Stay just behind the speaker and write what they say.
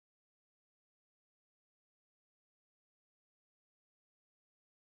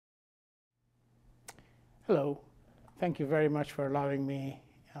Hello. Thank you very much for allowing me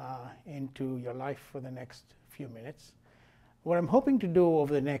into your life for the next few minutes. What I'm hoping to do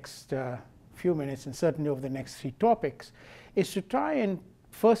over the next few minutes, and certainly over the next 3 topics, is to try and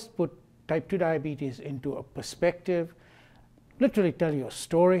first put type 2 diabetes into a perspective, literally tell you a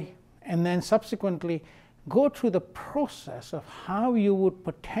story, and then subsequently go through the process of how you would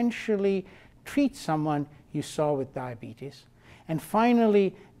potentially treat someone you saw with diabetes, and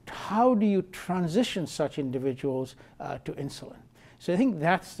finally, how do you transition such individuals to insulin? So I think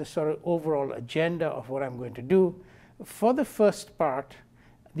that's the sort of overall agenda of what I'm going to do. For the first part,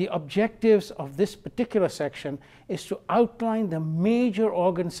 the objectives of this particular section is to outline the major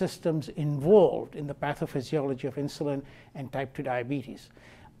organ systems involved in the pathophysiology of insulin and type 2 diabetes.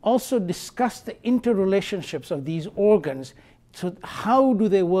 Also discuss the interrelationships of these organs. So how do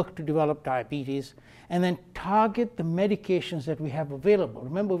they work to develop diabetes? And then target the medications that we have available.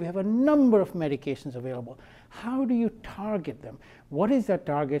 Remember, we have a number of medications available. How do you target them? What is their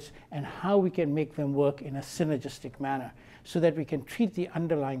targets, and how we can make them work in a synergistic manner so that we can treat the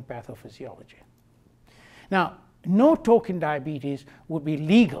underlying pathophysiology. Now, no talk in diabetes would be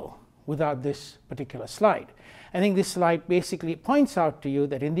legal without this particular slide. I think this slide basically points out to you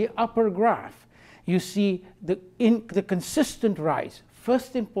that in the upper graph, you see the consistent rise,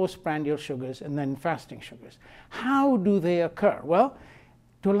 first in postprandial sugars and then in fasting sugars. How do they occur? Well,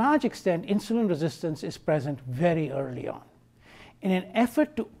 to a large extent, insulin resistance is present very early on. In an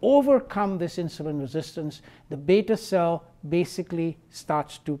effort to overcome this insulin resistance, the beta cell basically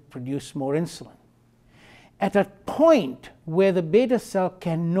starts to produce more insulin. At a point where the beta cell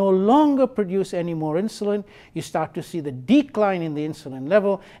can no longer produce any more insulin, you start to see the decline in the insulin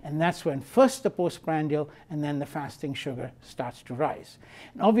level, and that's when first the postprandial and then the fasting sugar starts to rise.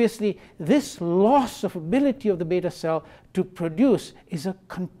 And obviously, this loss of ability of the beta cell to produce is a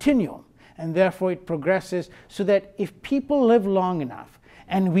continuum, and therefore it progresses so that if people live long enough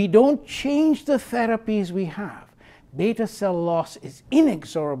and we don't change the therapies we have, beta cell loss is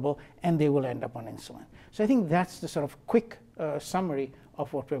inexorable and they will end up on insulin. So I think that's the sort of quick summary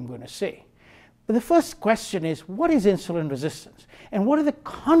of what I'm going to say. But the first question is, what is insulin resistance? And what are the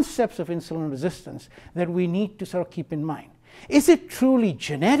concepts of insulin resistance that we need to sort of keep in mind? Is it truly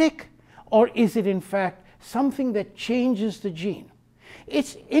genetic, or is it in fact something that changes the gene?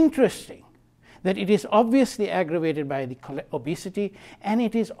 It's interesting that it is obviously aggravated by the obesity, and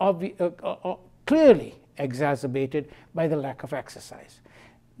it is clearly exacerbated by the lack of exercise.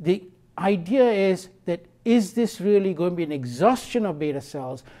 The idea is that, is this really going to be an exhaustion of beta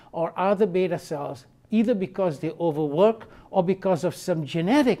cells, or are the beta cells, either because they overwork or because of some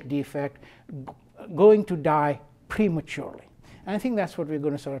genetic defect, going to die prematurely? And I think that's what we're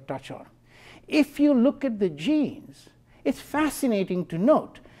going to sort of touch on. If you look at the genes, it's fascinating to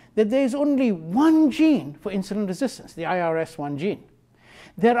note that there is only one gene for insulin resistance, the IRS1 gene.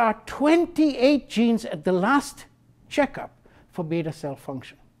 There are 28 genes at the last checkup for beta cell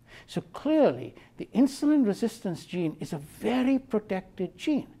function. So clearly, the insulin resistance gene is a very protected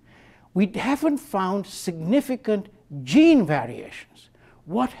gene. We haven't found significant gene variations.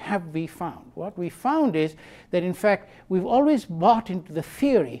 What have we found? What we found is that, in fact, we've always bought into the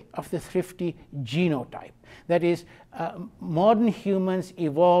theory of the thrifty genotype. That is, modern humans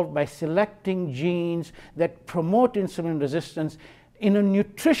evolved by selecting genes that promote insulin resistance in a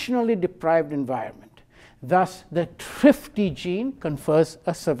nutritionally deprived environment. Thus, the thrifty gene confers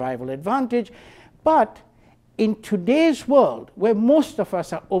a survival advantage. But in today's world, where most of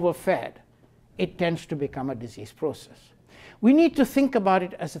us are overfed, it tends to become a disease process. We need to think about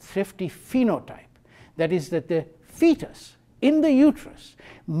it as a thrifty phenotype. That is, that the fetus in the uterus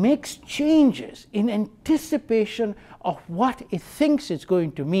makes changes in anticipation of what it thinks it's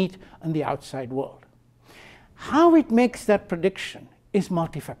going to meet in the outside world. How it makes that prediction is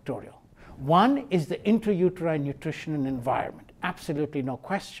multifactorial. One is the intrauterine nutrition and environment, absolutely no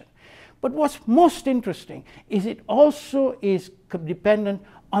question. But what's most interesting is it also is dependent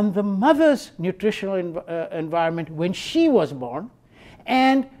on the mother's nutritional environment when she was born,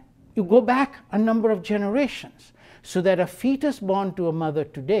 and you go back a number of generations, so that a fetus born to a mother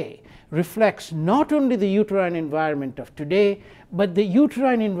today reflects not only the uterine environment of today, but the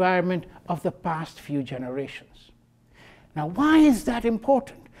uterine environment of the past few generations. Now, why is that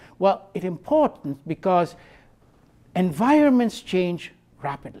important? Well, it's important because environments change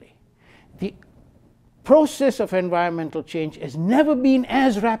rapidly. The process of environmental change has never been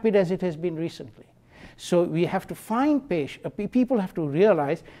as rapid as it has been recently. So we have to find people have to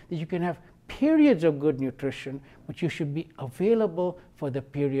realize that you can have periods of good nutrition, but you should be available for the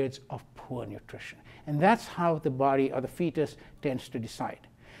periods of poor nutrition. And that's how the body or the fetus tends to decide.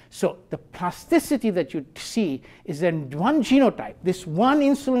 So the plasticity that you see is that one genotype, this one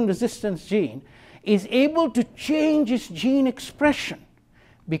insulin resistance gene, is able to change its gene expression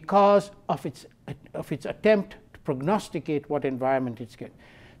because of its attempt to prognosticate what environment it's getting.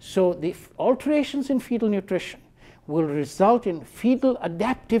 So the alterations in fetal nutrition will result in fetal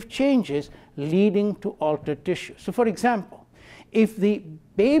adaptive changes leading to altered tissue. So for example, if the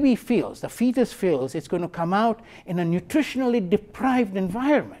baby feels, the fetus feels it's going to come out in a nutritionally deprived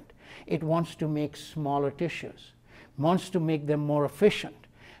environment, it wants to make smaller tissues, wants to make them more efficient,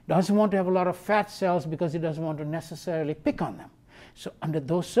 doesn't want to have a lot of fat cells because it doesn't want to necessarily pick on them. So under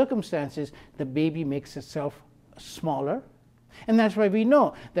those circumstances, the baby makes itself smaller. And that's why we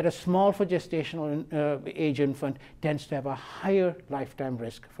know that a small for gestational age infant tends to have a higher lifetime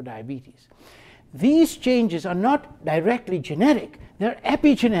risk for diabetes. These changes are not directly genetic, they're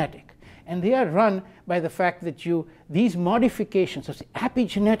epigenetic. And they are run by the fact that these modifications, so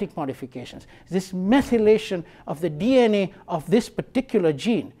epigenetic modifications, this methylation of the DNA of this particular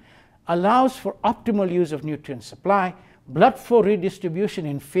gene allows for optimal use of nutrient supply, blood flow redistribution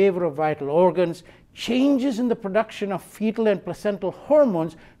in favor of vital organs, changes in the production of fetal and placental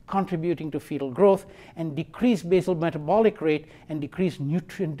hormones contributing to fetal growth, and decreased basal metabolic rate and decreased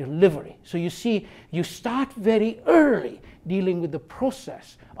nutrient delivery. So you see, you start very early dealing with the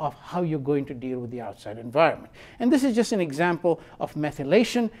process of how you're going to deal with the outside environment. And this is just an example of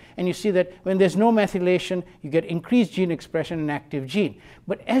methylation, and you see that when there's no methylation, you get increased gene expression in active gene.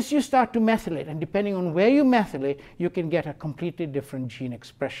 But as you start to methylate, and depending on where you methylate, you can get a completely different gene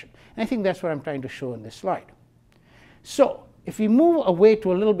expression. And I think that's what I'm trying to show in this slide. So if we move away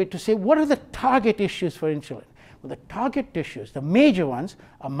to a little bit to say, what are the target tissues for insulin? Well, the target tissues, the major ones,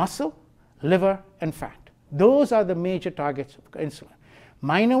 are muscle, liver, and fat. Those are the major targets of insulin.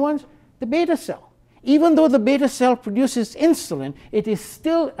 Minor ones, the beta cell. Even though the beta cell produces insulin, it is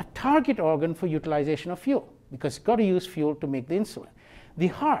still a target organ for utilization of fuel because it's got to use fuel to make the insulin. The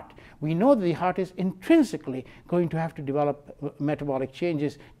heart, we know that the heart is intrinsically going to have to develop metabolic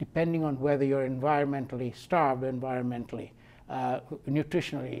changes depending on whether you're environmentally starved or environmentally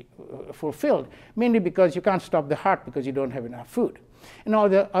nutritionally fulfilled, mainly because you can't stop the heart because you don't have enough food, and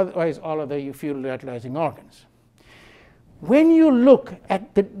otherwise all other fuel utilizing organs. When you look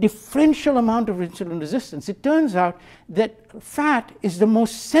at the differential amount of insulin resistance, it turns out that fat is the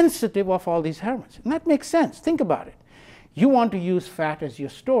most sensitive of all these hormones, and that makes sense. Think about it. You want to use fat as your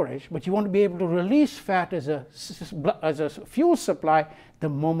storage, but you want to be able to release fat as a fuel supply the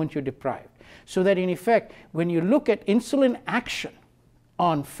moment you're deprived. So that in effect, when you look at insulin action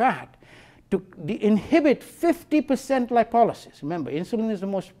on fat to inhibit 50% lipolysis, remember insulin is the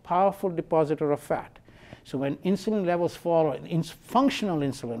most powerful depositor of fat. So when insulin levels fall or functional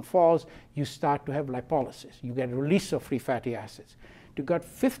insulin falls, you start to have lipolysis. You get a release of free fatty acids. To get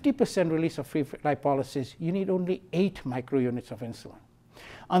 50% release of free lipolysis, you need only 8 microunits of insulin.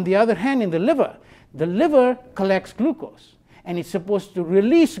 On the other hand, in the liver collects glucose, and it's supposed to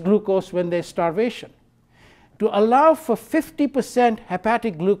release glucose when there's starvation. To allow for 50%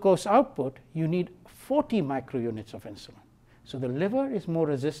 hepatic glucose output, you need 40 microunits of insulin. So the liver is more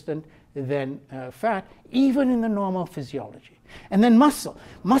resistant than fat, even in the normal physiology. And then muscle.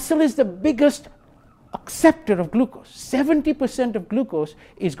 Muscle is the biggest acceptor of glucose. 70% of glucose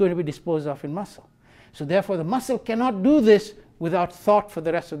is going to be disposed of in muscle. So therefore, the muscle cannot do this without thought for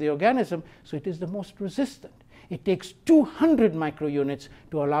the rest of the organism, so it is the most resistant. It takes 200 microunits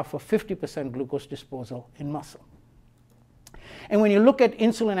to allow for 50% glucose disposal in muscle. And when you look at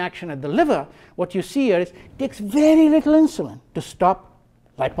insulin action at the liver, what you see here is it takes very little insulin to stop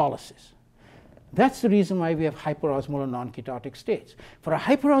lipolysis. That's the reason why we have hyperosmolar non-ketotic states. For a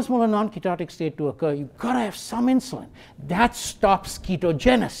hyperosmolar non-ketotic state to occur, you've got to have some insulin. That stops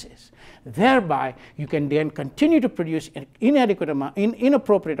ketogenesis. Thereby, you can then continue to produce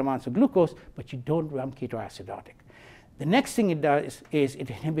inappropriate amounts of glucose, but you don't become ketoacidotic. The next thing it does is it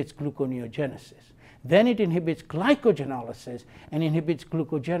inhibits gluconeogenesis. Then it inhibits glycogenolysis and inhibits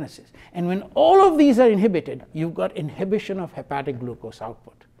glucogenesis. And when all of these are inhibited, you've got inhibition of hepatic glucose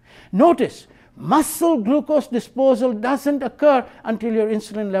output. Notice, muscle glucose disposal doesn't occur until your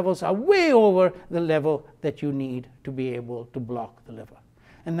insulin levels are way over the level that you need to be able to block the liver.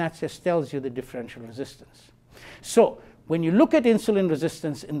 And that just tells you the differential resistance. So when you look at insulin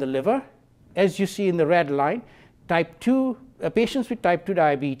resistance in the liver, as you see in the red line, patients with type 2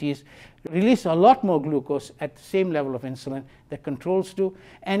 diabetes release a lot more glucose at the same level of insulin that controls do.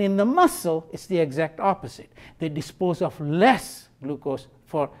 And in the muscle, it's the exact opposite. They dispose of less glucose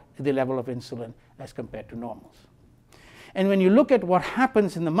for the level of insulin as compared to normals. And when you look at what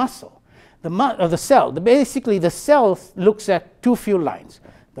happens in the muscle, the cell, basically the cell looks at two fuel lines.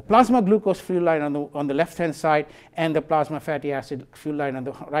 the plasma glucose fuel line on the left-hand side and the plasma fatty acid fuel line on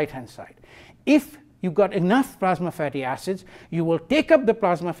the right-hand side. If you've got enough plasma fatty acids, you will take up the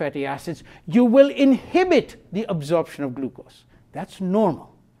plasma fatty acids, you will inhibit the absorption of glucose. That's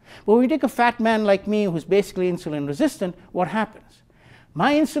normal. But when you take a fat man like me who's basically insulin resistant, what happens?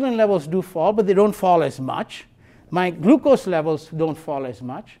 My insulin levels do fall, but they don't fall as much. My glucose levels don't fall as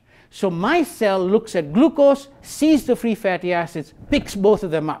much. So my cell looks at glucose, sees the free fatty acids, picks both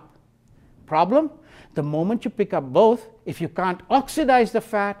of them up. Problem? The moment you pick up both, if you can't oxidize the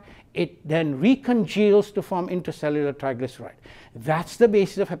fat, it then recongeals to form intercellular triglyceride. That's the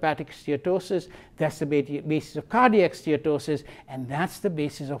basis of hepatic steatosis, that's the basis of cardiac steatosis, and that's the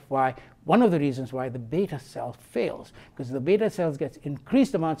basis of why, one of the reasons why the beta cell fails, because the beta cells gets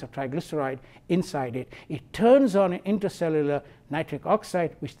increased amounts of triglyceride inside it. It turns on an intercellular nitric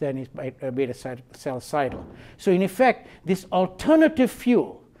oxide, which then is beta cell-cidal. So in effect, this alternative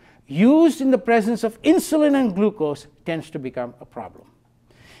fuel used in the presence of insulin and glucose tends to become a problem.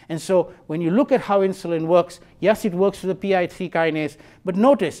 And so when you look at how insulin works, yes, it works through the PI3 kinase, but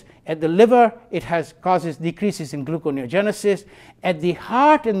notice at the liver it causes decreases in gluconeogenesis. At the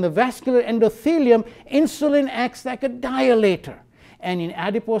heart and the vascular endothelium, insulin acts like a dilator. And in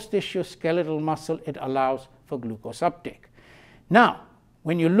adipose tissue, skeletal muscle, it allows for glucose uptake. Now,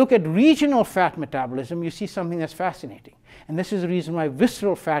 when you look at regional fat metabolism, you see something that's fascinating. And this is the reason why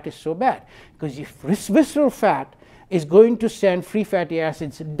visceral fat is so bad. Because if visceral fat is going to send free fatty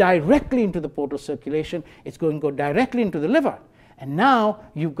acids directly into the portal circulation, it's going to go directly into the liver. And now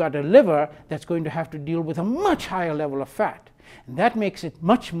you've got a liver that's going to have to deal with a much higher level of fat. And that makes it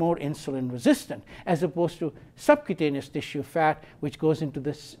much more insulin resistant, as opposed to subcutaneous tissue fat, which goes into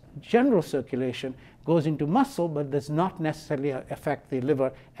the general circulation, goes into muscle, but does not necessarily affect the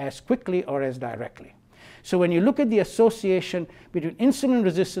liver as quickly or as directly. So when you look at the association between insulin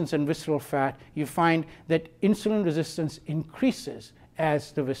resistance and visceral fat, you find that insulin resistance increases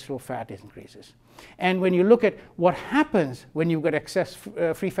as the visceral fat increases. And when you look at what happens when you've got excess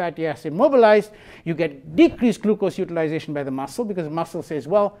free fatty acid mobilized, you get decreased glucose utilization by the muscle, because the muscle says,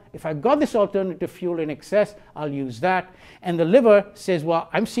 well, if I got this alternative fuel in excess, I'll use that. And the liver says, well,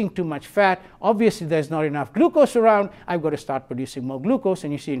 I'm seeing too much fat. Obviously, there's not enough glucose around. I've got to start producing more glucose,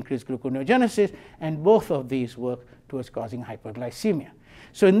 and you see increased gluconeogenesis. And both of these work towards causing hyperglycemia.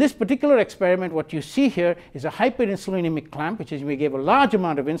 So in this particular experiment, what you see here is a hyperinsulinemic clamp, which is we gave a large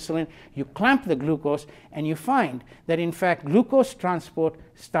amount of insulin, you clamp the glucose, and you find that in fact glucose transport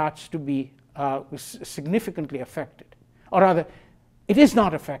starts to be significantly affected. Or rather, it is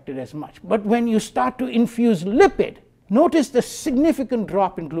not affected as much. But when you start to infuse lipid, notice the significant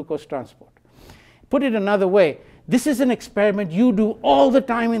drop in glucose transport. Put it another way, this is an experiment you do all the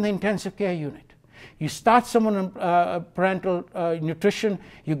time in the intensive care unit. You start someone on parenteral nutrition,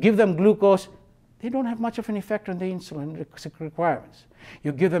 you give them glucose, they don't have much of an effect on the insulin requirements.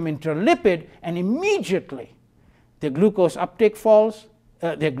 You give them interlipid, and immediately their glucose uptake falls,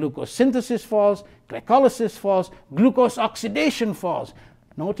 their glucose synthesis falls, glycolysis falls, glucose oxidation falls.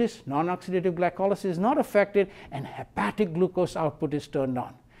 Notice non-oxidative glycolysis is not affected, and hepatic glucose output is turned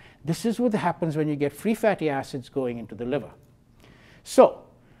on. This is what happens when you get free fatty acids going into the liver. So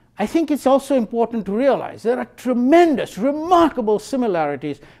I think it's also important to realize there are tremendous, remarkable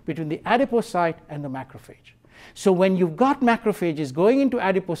similarities between the adipocyte and the macrophage. So when you've got macrophages going into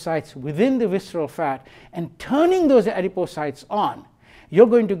adipocytes within the visceral fat and turning those adipocytes on, you're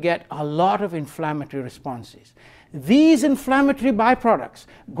going to get a lot of inflammatory responses. These inflammatory byproducts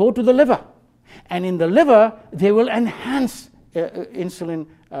go to the liver, and in the liver they will enhance insulin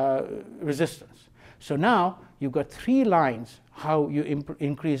resistance. So now you've got three lines how you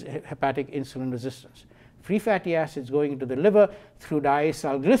increase hepatic insulin resistance. Free fatty acids going into the liver through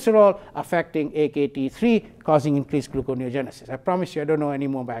diacylglycerol affecting AKT3, causing increased gluconeogenesis. I promise you I don't know any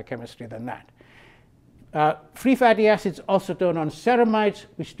more biochemistry than that. Free fatty acids also turn on ceramides,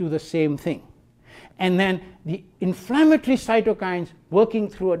 which do the same thing. And then the inflammatory cytokines working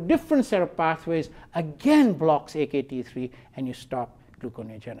through a different set of pathways again blocks AKT3, and you stop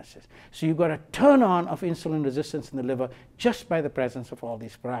gluconeogenesis. So you've got a turn on of insulin resistance in the liver just by the presence of all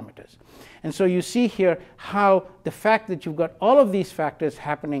these parameters. And so you see here how the fact that you've got all of these factors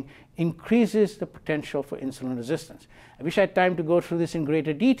happening increases the potential for insulin resistance. I wish I had time to go through this in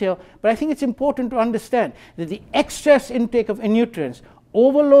greater detail, but I think it's important to understand that the excess intake of nutrients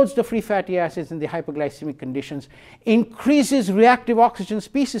overloads the free fatty acids in the hyperglycemic conditions, increases reactive oxygen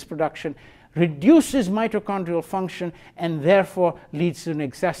species production, reduces mitochondrial function, and therefore leads to an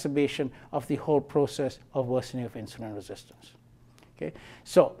exacerbation of the whole process of worsening of insulin resistance. Okay?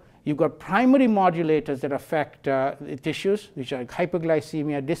 So you've got primary modulators that affect the tissues, which are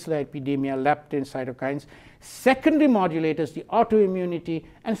hyperglycemia, dyslipidemia, leptin, cytokines. Secondary modulators, the autoimmunity,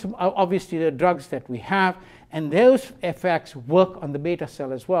 and some, obviously the drugs that we have. And those effects work on the beta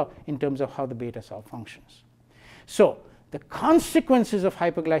cell as well in terms of how the beta cell functions. So the consequences of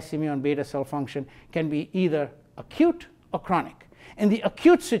hyperglycemia on beta cell function can be either acute or chronic. In the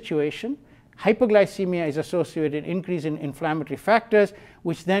acute situation, hyperglycemia is associated with increase in inflammatory factors,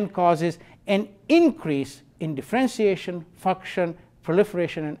 which then causes an increase in differentiation, function,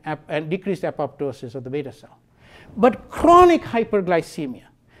 proliferation, and decreased apoptosis of the beta cell. But chronic hyperglycemia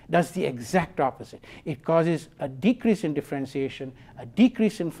does the exact opposite. It causes a decrease in differentiation, a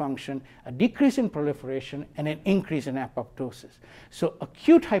decrease in function, a decrease in proliferation, and an increase in apoptosis. So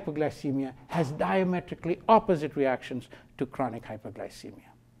acute hyperglycemia has diametrically opposite reactions to chronic hyperglycemia.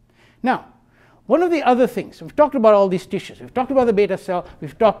 Now, one of the other things, we've talked about all these tissues, we've talked about the beta cell,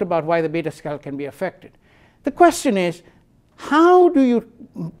 we've talked about why the beta cell can be affected. The question is, how do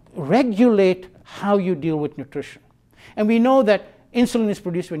you regulate how you deal with nutrition? And we know that insulin is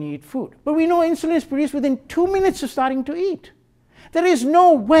produced when you eat food, but we know insulin is produced within 2 minutes of starting to eat. There is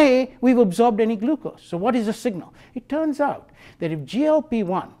no way we've absorbed any glucose. So what is the signal? It turns out that if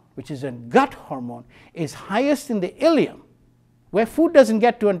GLP-1, which is a gut hormone, is highest in the ileum, where food doesn't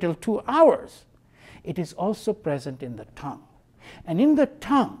get to until 2 hours, it is also present in the tongue. And in the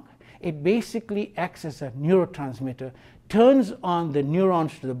tongue, it basically acts as a neurotransmitter, turns on the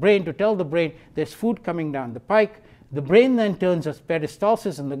neurons to the brain to tell the brain there's food coming down the pike. The brain then turns as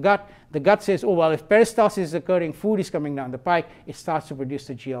peristalsis in the gut. The gut says, oh, well, if peristalsis is occurring, food is coming down the pike. It starts to produce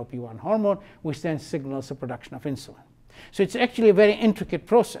the GLP-1 hormone, which then signals the production of insulin. So it's actually a very intricate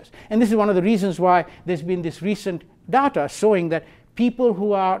process. And this is one of the reasons why there's been this recent data showing that people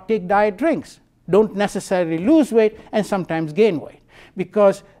who take diet drinks don't necessarily lose weight and sometimes gain weight,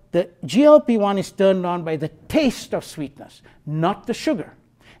 because the GLP-1 is turned on by the taste of sweetness, not the sugar.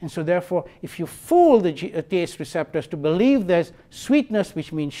 And so therefore, if you fool the taste receptors to believe there's sweetness,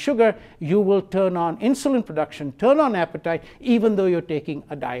 which means sugar, you will turn on insulin production, turn on appetite, even though you're taking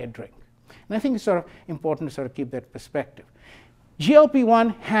a diet drink. And I think it's sort of important to sort of keep that perspective.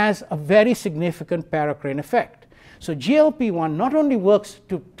 GLP-1 has a very significant paracrine effect. So GLP-1 not only works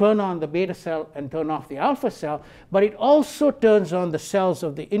to turn on the beta cell and turn off the alpha cell, but it also turns on the cells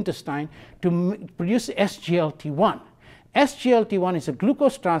of the intestine to produce SGLT1. SGLT1 is a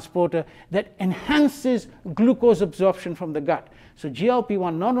glucose transporter that enhances glucose absorption from the gut. So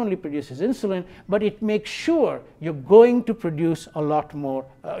GLP-1 not only produces insulin, but it makes sure you're going to produce a lot more,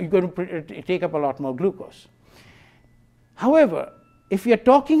 you're going to take up a lot more glucose. However, if you're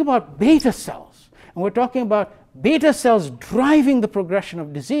talking about beta cells, and we're talking about beta cells driving the progression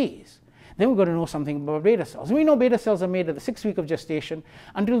of disease, then we're going to know something about beta cells. And we know beta cells are made at the 6th week of gestation.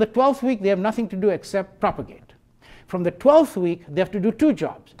 Until the 12th week, they have nothing to do except propagate. From the 12th week, they have to do 2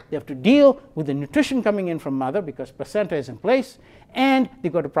 jobs. They have to deal with the nutrition coming in from mother, because placenta is in place, and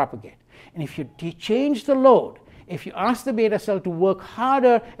they've got to propagate. And if you change the load, if you ask the beta cell to work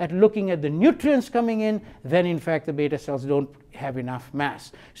harder at looking at the nutrients coming in, then in fact the beta cells don't have enough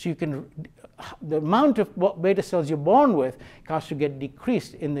mass. So you can, the amount of beta cells you're born with has to get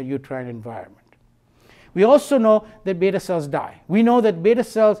decreased in the uterine environment. We also know that beta cells die. We know that beta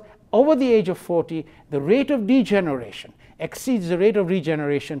cells over the age of 40, the rate of degeneration exceeds the rate of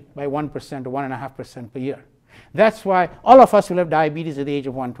regeneration by 1% or 1.5% per year. That's why all of us will have diabetes at the age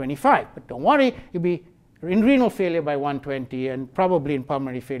of 125. But don't worry, you'll be in renal failure by 120 and probably in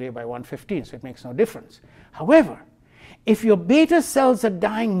pulmonary failure by 115, so it makes no difference. However, if your beta cells are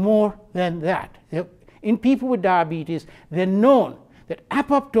dying more than that, in people with diabetes, they're known that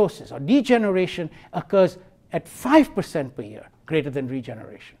apoptosis or degeneration occurs at 5% per year, greater than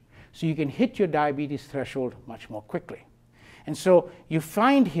regeneration. So you can hit your diabetes threshold much more quickly. And so you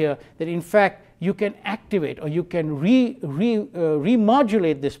find here that in fact you can activate or you can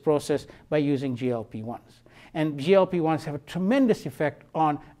remodulate this process by using GLP-1s. And GLP-1s have a tremendous effect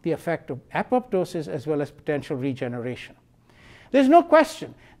on the effect of apoptosis as well as potential regeneration. There's no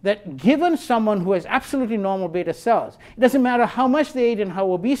question that given someone who has absolutely normal beta cells, it doesn't matter how much they eat and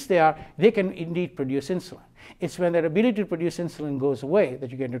how obese they are, they can indeed produce insulin. It's when their ability to produce insulin goes away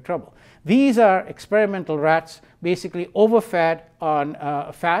that you get into trouble. These are experimental rats, basically overfed on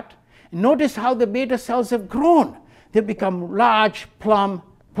fat. Notice how the beta cells have grown. They've become large, plump,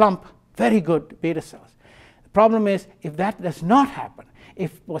 very good beta cells. The problem is, if that does not happen,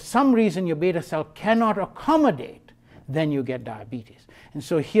 if for some reason your beta cell cannot accommodate, then you get diabetes. And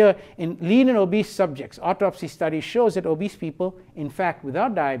so here in lean and obese subjects, autopsy study shows that obese people, in fact,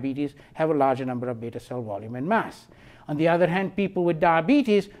 without diabetes, have a larger number of beta cell volume and mass. On the other hand, people with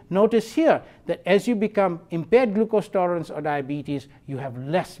diabetes, notice here that as you become impaired glucose tolerance or diabetes, you have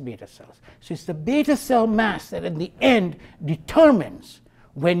less beta cells. So it's the beta cell mass that in the end determines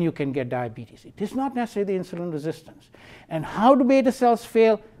when you can get diabetes. It is not necessarily the insulin resistance. And how do beta cells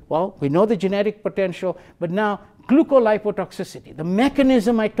fail? Well, we know the genetic potential, but now glucolipotoxicity, the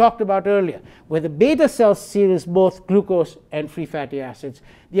mechanism I talked about earlier, where the beta cells series both glucose and free fatty acids,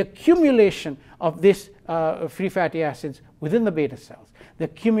 the accumulation of this free fatty acids within the beta cells, the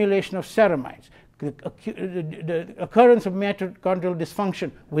accumulation of ceramides, the occurrence of mitochondrial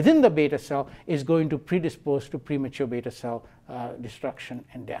dysfunction within the beta cell is going to predispose to premature beta cell destruction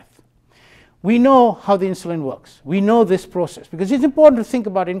and death. We know how the insulin works. We know this process because it's important to think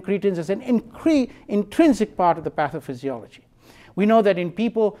about incretins as an intrinsic part of the pathophysiology. We know that in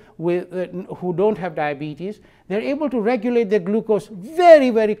people who don't have diabetes, they're able to regulate their glucose very,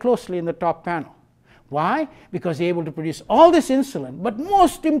 very closely in the top panel. Why? Because they're able to produce all this insulin, but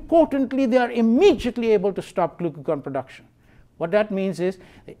most importantly, they are immediately able to stop glucagon production. What that means is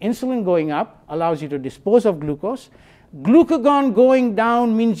the insulin going up allows you to dispose of glucose. Glucagon going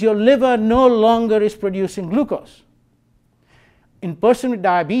down means your liver no longer is producing glucose. In person with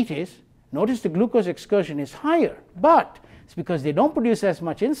diabetes, notice the glucose excursion is higher, but it's because they don't produce as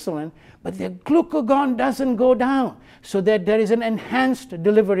much insulin, but their glucagon doesn't go down, so that there is an enhanced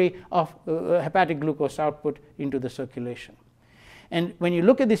delivery of hepatic glucose output into the circulation. And when you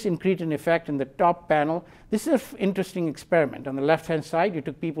look at this incretin effect in the top panel, this is an interesting experiment. On the left-hand side, you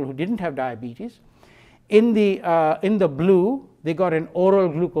took people who didn't have diabetes. In the blue, they got an oral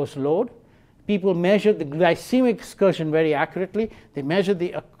glucose load. People measured the glycemic excursion very accurately. They measured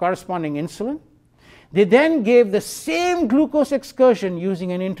the corresponding insulin. They then gave the same glucose excursion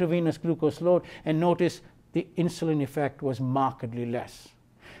using an intravenous glucose load, and notice the insulin effect was markedly less.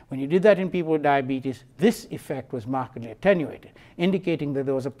 When you did that in people with diabetes, this effect was markedly attenuated, indicating that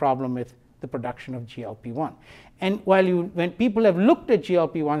there was a problem with the production of GLP-1. And when people have looked at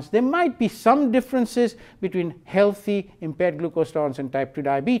GLP-1s, there might be some differences between healthy impaired glucose tolerance and type 2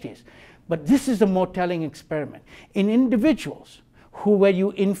 diabetes. But this is the more telling experiment. In individuals where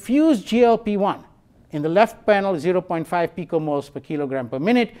you infuse GLP-1, in the left panel 0.5 picomoles per kilogram per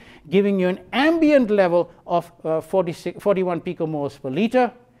minute, giving you an ambient level of 41 picomoles per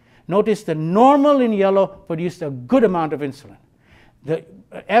liter. Notice the normal in yellow produced a good amount of insulin. The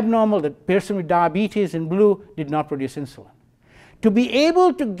abnormal, the person with diabetes in blue, did not produce insulin. To be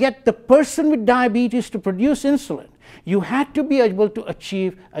able to get the person with diabetes to produce insulin, you had to be able to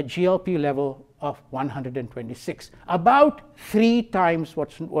achieve a GLP level of 126, about 3 times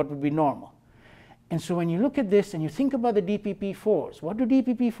what would be normal. And so when you look at this and you think about the DPP-4s, what do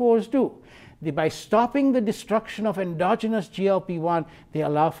DPP-4s do? By stopping the destruction of endogenous GLP-1, they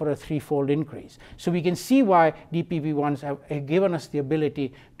allow for a 3-fold increase. So we can see why DPP-1s have given us the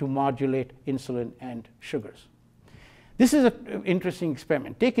ability to modulate insulin and sugars. This is an interesting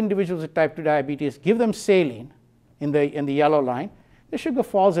experiment. Take individuals with type 2 diabetes, give them saline in the yellow line. The sugar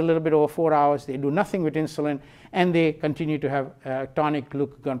falls a little bit over 4 hours. They do nothing with insulin, and they continue to have tonic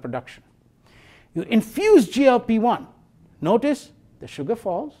glucagon production. You infuse GLP-1. Notice the sugar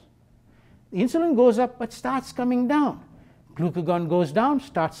falls. The insulin goes up but starts coming down. Glucagon goes down,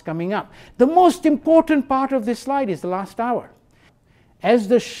 starts coming up. The most important part of this slide is the last hour. As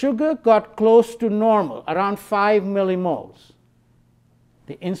the sugar got close to normal, around 5 millimoles,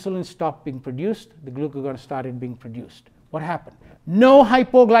 the insulin stopped being produced, the glucagon started being produced. What happened? No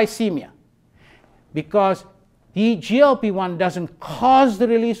hypoglycemia, because the GLP-1 doesn't cause the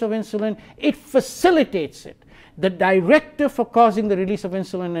release of insulin, it facilitates it. The director for causing the release of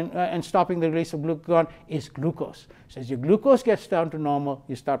insulin and stopping the release of glucagon is glucose. So as your glucose gets down to normal,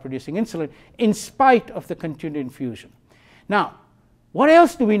 you start producing insulin in spite of the continued infusion. Now, what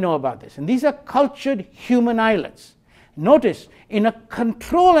else do we know about this? And these are cultured human islets. Notice, in a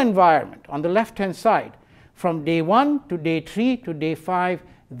control environment on the left-hand side, from day 1 to day 3 to day 5,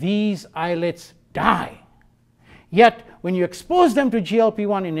 these islets die. Yet, when you expose them to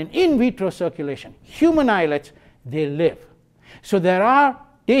GLP-1 in an in vitro circulation, human islets, they live. So there are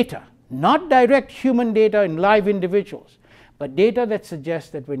data, not direct human data in live individuals, but data that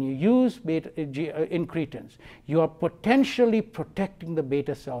suggests that when you use incretins, you are potentially protecting the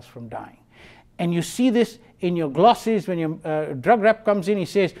beta cells from dying. And you see this in your glossaries when your drug rep comes in, he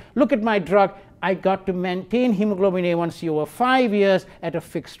says, look at my drug, I got to maintain hemoglobin A1C over 5 years at a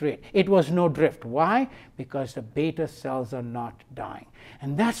fixed rate. It was no drift. Why? Because the beta cells are not dying.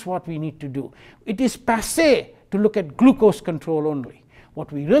 And that's what we need to do. It is passé to look at glucose control only.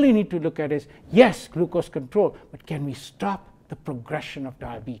 What we really need to look at is, yes, glucose control, but can we stop the progression of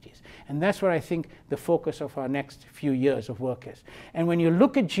diabetes. And that's where I think the focus of our next few years of work is. And when you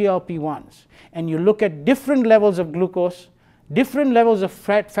look at GLP-1s and you look at different levels of glucose, different levels of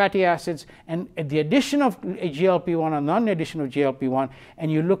fatty acids, and the addition of GLP-1 or non-addition of GLP-1,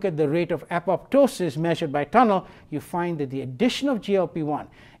 and you look at the rate of apoptosis measured by tunnel, you find that the addition of GLP-1,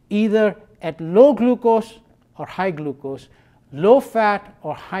 either at low glucose or high glucose, low fat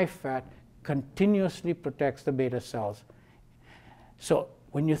or high fat, continuously protects the beta cells. So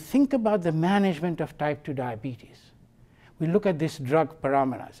when you think about the management of type 2 diabetes, we look at this drug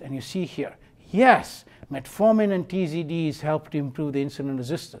parameters, and you see here, yes, metformin and TZDs help to improve the insulin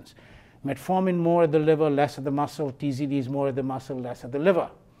resistance. Metformin more at the liver, less at the muscle, TZDs more at the muscle, less at the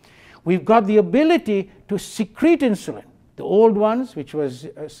liver. We've got the ability to secrete insulin. The old ones, which was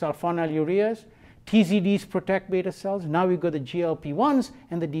sulfonylureas, TZDs protect beta cells. Now we've got the GLP-1s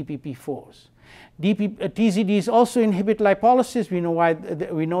and the DPP-4s. TZDs also inhibit lipolysis.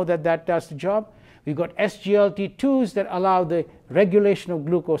 We know that does the job. We've got SGLT2s that allow the regulation of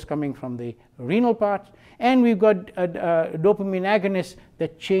glucose coming from the renal part. And we've got dopamine agonists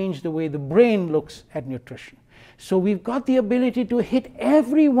that change the way the brain looks at nutrition. So we've got the ability to hit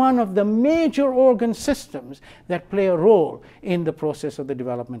every one of the major organ systems that play a role in the process of the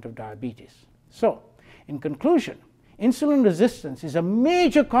development of diabetes. So, in conclusion, insulin resistance is a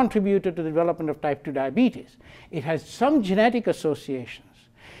major contributor to the development of type 2 diabetes. It has some genetic associations,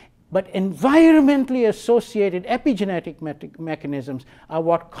 but environmentally associated epigenetic mechanisms are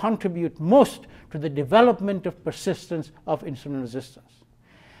what contribute most to the development of persistence of insulin resistance.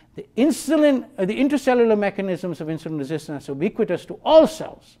 The intracellular mechanisms of insulin resistance are ubiquitous to all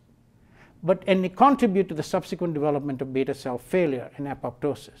cells, and they contribute to the subsequent development of beta cell failure and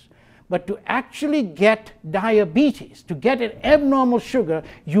apoptosis. But to actually get diabetes, to get an abnormal sugar,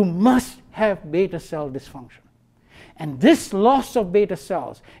 you must have beta cell dysfunction. And this loss of beta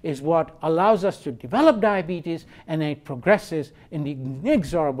cells is what allows us to develop diabetes, and it progresses in the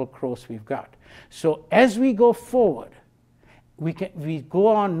inexorable course we've got. So as we go forward, we go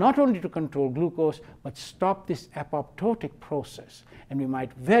on not only to control glucose, but stop this apoptotic process, and we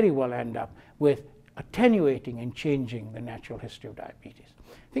might very well end up with attenuating and changing the natural history of diabetes.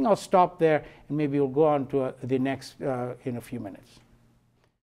 I think I'll stop there, and maybe we'll go on to the next in a few minutes.